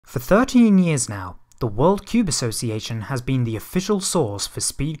For 13 years now, the World Cube Association has been the official source for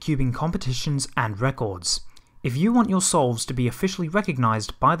speedcubing competitions and records. If you want your solves to be officially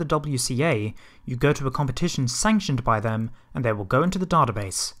recognized by the WCA, you go to a competition sanctioned by them and they will go into the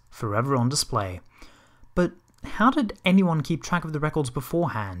database, forever on display. But how did anyone keep track of the records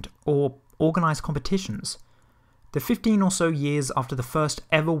beforehand, or organize competitions? The 15 or so years after the first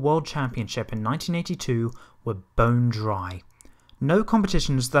ever World Championship in 1982 were bone dry. No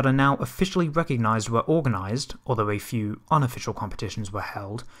competitions that are now officially recognized were organized, although a few unofficial competitions were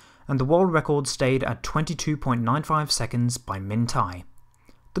held, and the world record stayed at 22.95 seconds by Min Tai.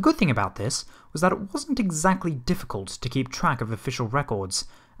 The good thing about this was that it wasn't exactly difficult to keep track of official records,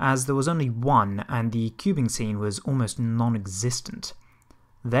 as there was only one and the cubing scene was almost non-existent.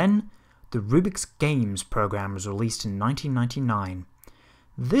 Then, the Rubik's Games program was released in 1999.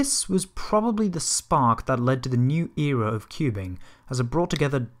 This was probably the spark that led to the new era of cubing, as it brought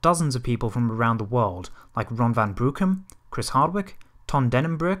together dozens of people from around the world, like Ron van Brughem, Chris Hardwick, Ton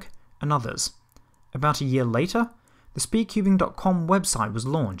Denenbrink, and others. About a year later, the speedcubing.com website was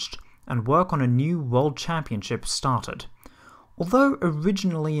launched, and work on a new World Championship started. Although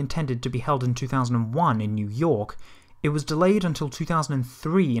originally intended to be held in 2001 in New York, it was delayed until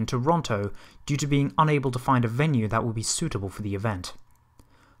 2003 in Toronto due to being unable to find a venue that would be suitable for the event.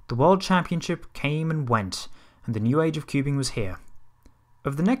 The World Championship came and went, and the new age of cubing was here.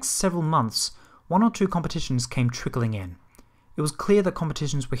 Over the next several months, one or two competitions came trickling in. It was clear that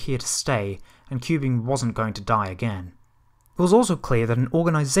competitions were here to stay, and cubing wasn't going to die again. It was also clear that an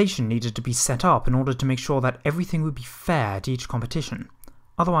organisation needed to be set up in order to make sure that everything would be fair at each competition.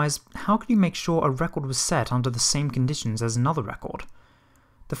 Otherwise, how could you make sure a record was set under the same conditions as another record?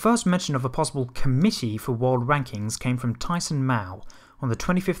 The first mention of a possible committee for world rankings came from Tyson Mao on the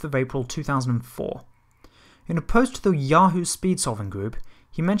 25th of April 2004. In a post to the Yahoo Speed Solving group,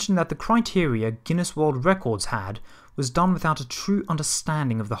 he mentioned that the criteria Guinness World Records had was done without a true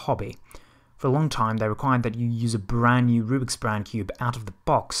understanding of the hobby. For a long time they required that you use a brand new Rubik's brand cube out of the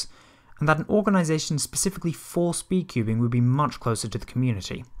box, and that an organisation specifically for speedcubing would be much closer to the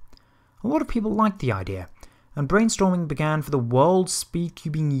community. A lot of people liked the idea, and brainstorming began for the World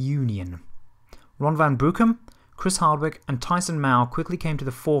Speedcubing Union. Ron van Brughem, Chris Hardwick, and Tyson Mao quickly came to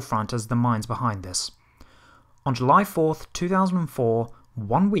the forefront as the minds behind this. On July 4th, 2004,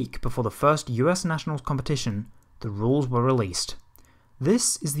 1 week before the first US Nationals competition, the rules were released.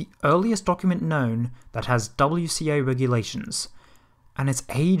 This is the earliest document known that has WCA regulations, and its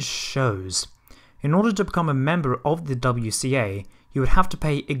age shows. In order to become a member of the WCA, you would have to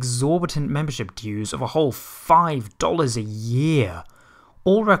pay exorbitant membership dues of a whole $5 a year.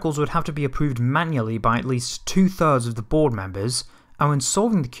 All records would have to be approved manually by at least 2/3 of the board members, and when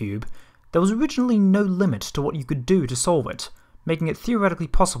solving the cube, there was originally no limit to what you could do to solve it, making it theoretically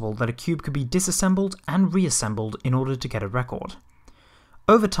possible that a cube could be disassembled and reassembled in order to get a record.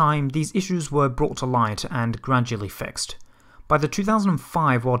 Over time, these issues were brought to light and gradually fixed. By the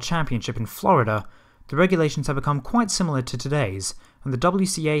 2005 World Championship in Florida, the regulations had become quite similar to today's, and the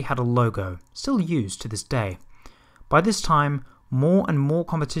WCA had a logo, still used to this day. By this time, more and more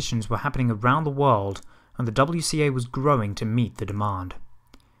competitions were happening around the world, and the WCA was growing to meet the demand.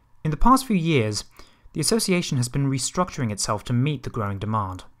 In the past few years, the association has been restructuring itself to meet the growing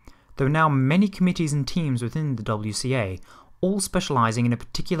demand. There are now many committees and teams within the WCA, all specializing in a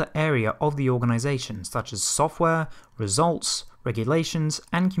particular area of the organization, such as software, results, regulations,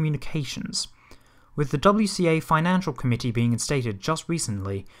 and communications. With the WCA Financial Committee being instated just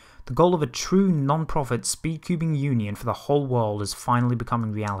recently, the goal of a true non-profit speedcubing union for the whole world is finally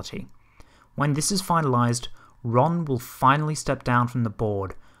becoming reality. When this is finalized, Ron will finally step down from the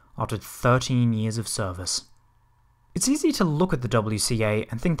board after 13 years of service. It's easy to look at the WCA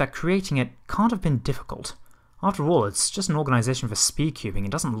and think that creating it can't have been difficult. After all, it's just an organisation for speedcubing,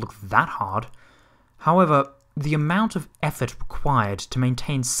 it doesn't look that hard. However, the amount of effort required to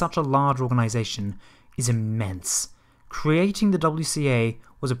maintain such a large organisation is immense. Creating the WCA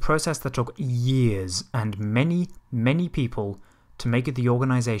was a process that took years and many people to make it the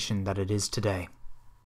organisation that it is today.